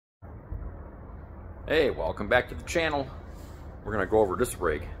Hey, welcome back to the channel. We're gonna go over this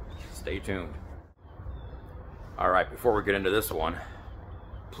rig. Stay tuned. Alright, before we get into this one,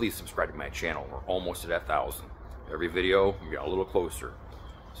 please subscribe to my channel. We're almost at 1,000. Every video, we got a little closer.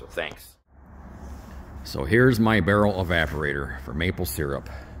 So thanks. So here's my barrel evaporator for maple syrup.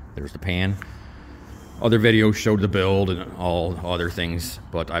 There's the pan. Other videos showed the build and all other things,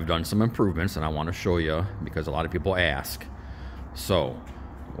 but I've done some improvements and I want to show you because a lot of people ask. So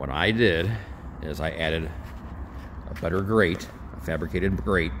what I did is I added a better grate, a fabricated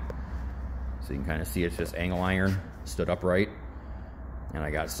grate. So you can kind of see it's just angle iron, stood upright. And I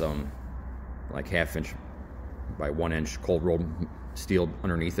got some like 1/2 inch by 1 inch cold rolled steel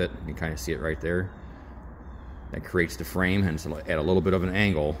underneath it. You can kind of see it right there. That creates the frame, and so add a little bit of an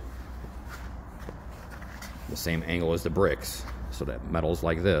angle, the same angle as the bricks, so that metal's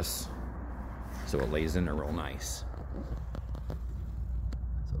like this, so it lays in there real nice.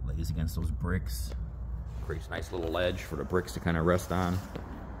 So it lays against those bricks, creates a nice little ledge for the bricks to kind of rest on,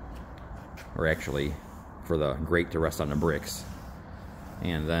 or actually for the grate to rest on the bricks.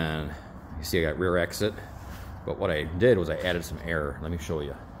 And then you see I got rear exit, but what I did was I added some air. Let me show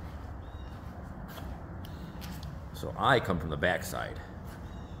you. So I come from the back side,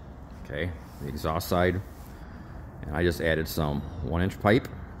 okay, the exhaust side, and I just added some 1 inch pipe,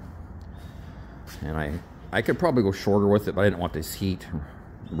 and I could probably go shorter with it, but I didn't want this heat,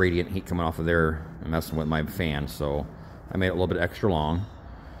 radiant heat coming off of there and messing with my fan, so I made it a little bit extra long.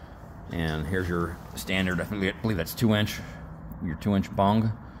 And here's your standard, I believe that's 2 inch, your 2 inch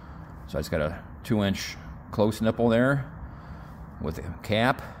bung. So I just got a 2 inch close nipple there with a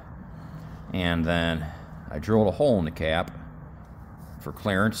cap, and then I drilled a hole in the cap for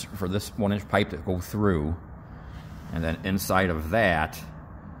clearance for this 1 inch pipe to go through. And then inside of that,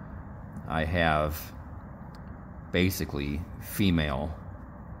 I have basically female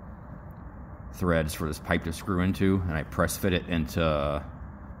threads for this pipe to screw into, and I press fit it into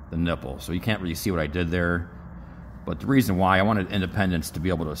the nipple. So you can't really see what I did there. But the reason why I wanted independence to be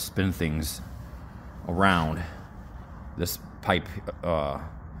able to spin things around this pipe,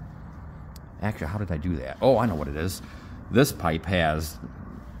 actually, how did I do that? Oh, I know what it is. This pipe has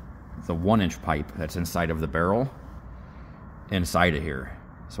the 1 inch pipe that's inside of the barrel inside of here.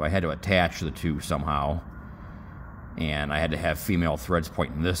 So I had to attach the two somehow, and I had to have female threads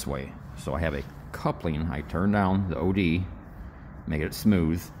pointing this way. So I have a coupling. I turn down the OD, make it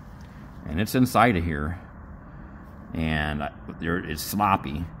smooth, and it's inside of here. And it's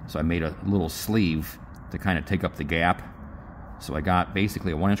sloppy, so I made a little sleeve to kind of take up the gap. So I got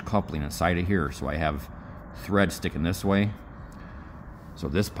basically a 1 inch coupling inside of here, so I have thread sticking this way. So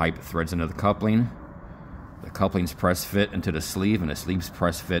this pipe threads into the couplings press fit into the sleeve, and the sleeves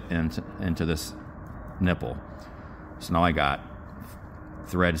press fit into this nipple. So now I got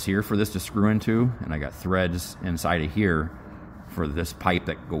threads here for this to screw into, and I got threads inside of here for this pipe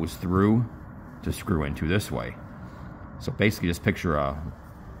that goes through to screw into this way. So basically just picture a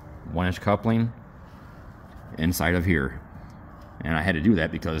 1 inch coupling inside of here. And I had to do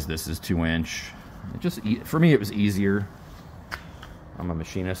that because this is 2 inch. For me, it was easier. I'm a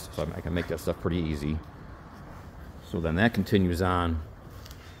machinist, so I can make that stuff pretty easy. So then that continues on.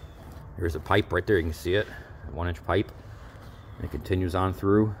 There's a pipe right there, you can see it, a 1 inch pipe. And it continues on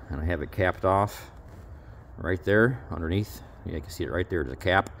through, and I have it capped off right there underneath. Yeah, you can see it right there, there's a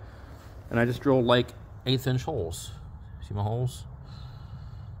cap. And I just drilled like 1/8 inch holes. See my holes?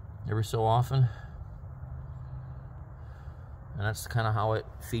 Every so often. And that's kind of how it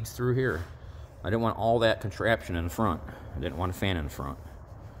feeds through here. I didn't want all that contraption in the front. I didn't want a fan in the front.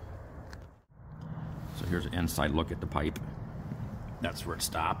 So here's an inside look at the pipe. That's where it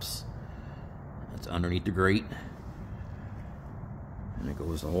stops. It's underneath the grate. And it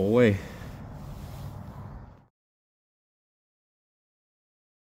goes the whole way.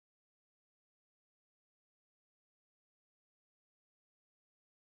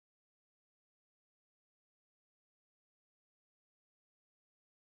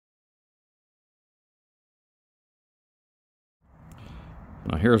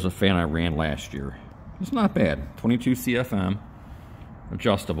 Now here's a fan I ran last year. It's not bad, 22 CFM,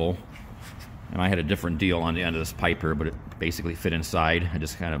 adjustable. And I had a different deal on the end of this pipe here, but it basically fit inside. I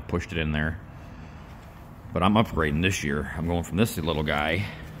just kind of pushed it in there. But I'm upgrading this year. I'm going from this little guy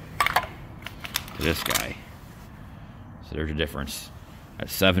to this guy. So there's a difference. At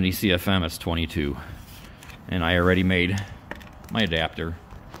 70 CFM, it's 22. And I already made my adapter.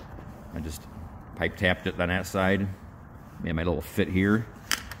 I just pipe tapped it on that side. Made my little fit here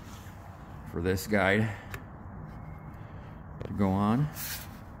for this guy to go on.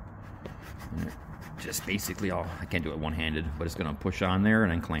 And it just basically, I can't do it one-handed, but it's going to push on there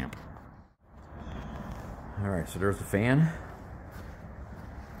and then clamp. Alright, so there's the fan.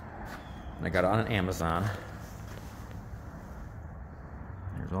 I got it on Amazon.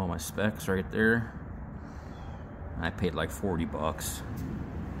 There's all my specs right there. I paid like 40 bucks.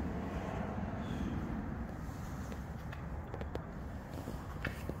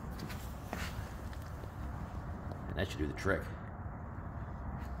 And that should do the trick.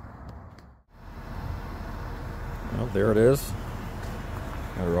 Well, there it is.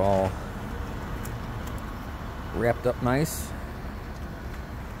 They're all wrapped up nice.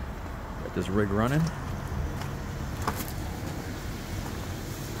 Got this rig running.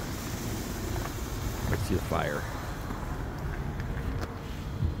 Let's see the fire.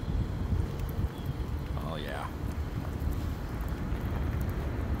 Oh yeah.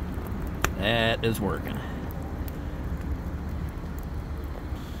 That is working.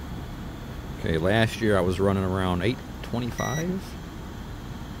 Okay, last year I was running around 825.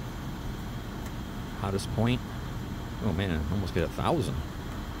 Hottest point. Oh man, I almost get 1,000.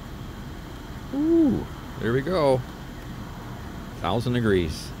 Ooh, there we go. 1,000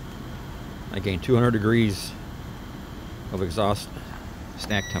 degrees. I gained 200 degrees of exhaust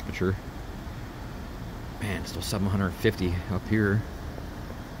stack temperature. Man, still 750 up here.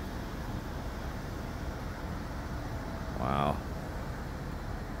 Wow.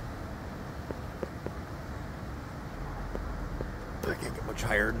 I can't get much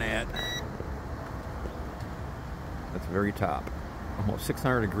higher than that. That's the very top. Almost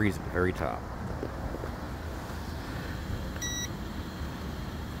 600 degrees at the very top.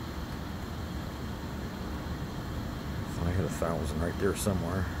 So I hit 1,000 right there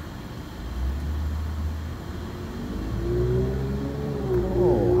somewhere.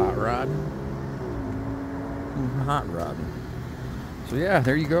 Oh, hot rod. Hot rod. So yeah,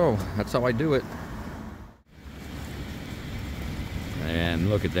 there you go. That's how I do it. And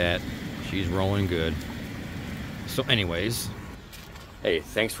look at that. She's rolling good. So anyways, hey,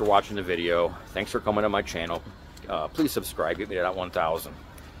 thanks for watching the video. Thanks for coming to my channel. Please subscribe. Get me to that 1,000.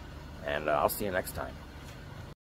 And I'll see you next time.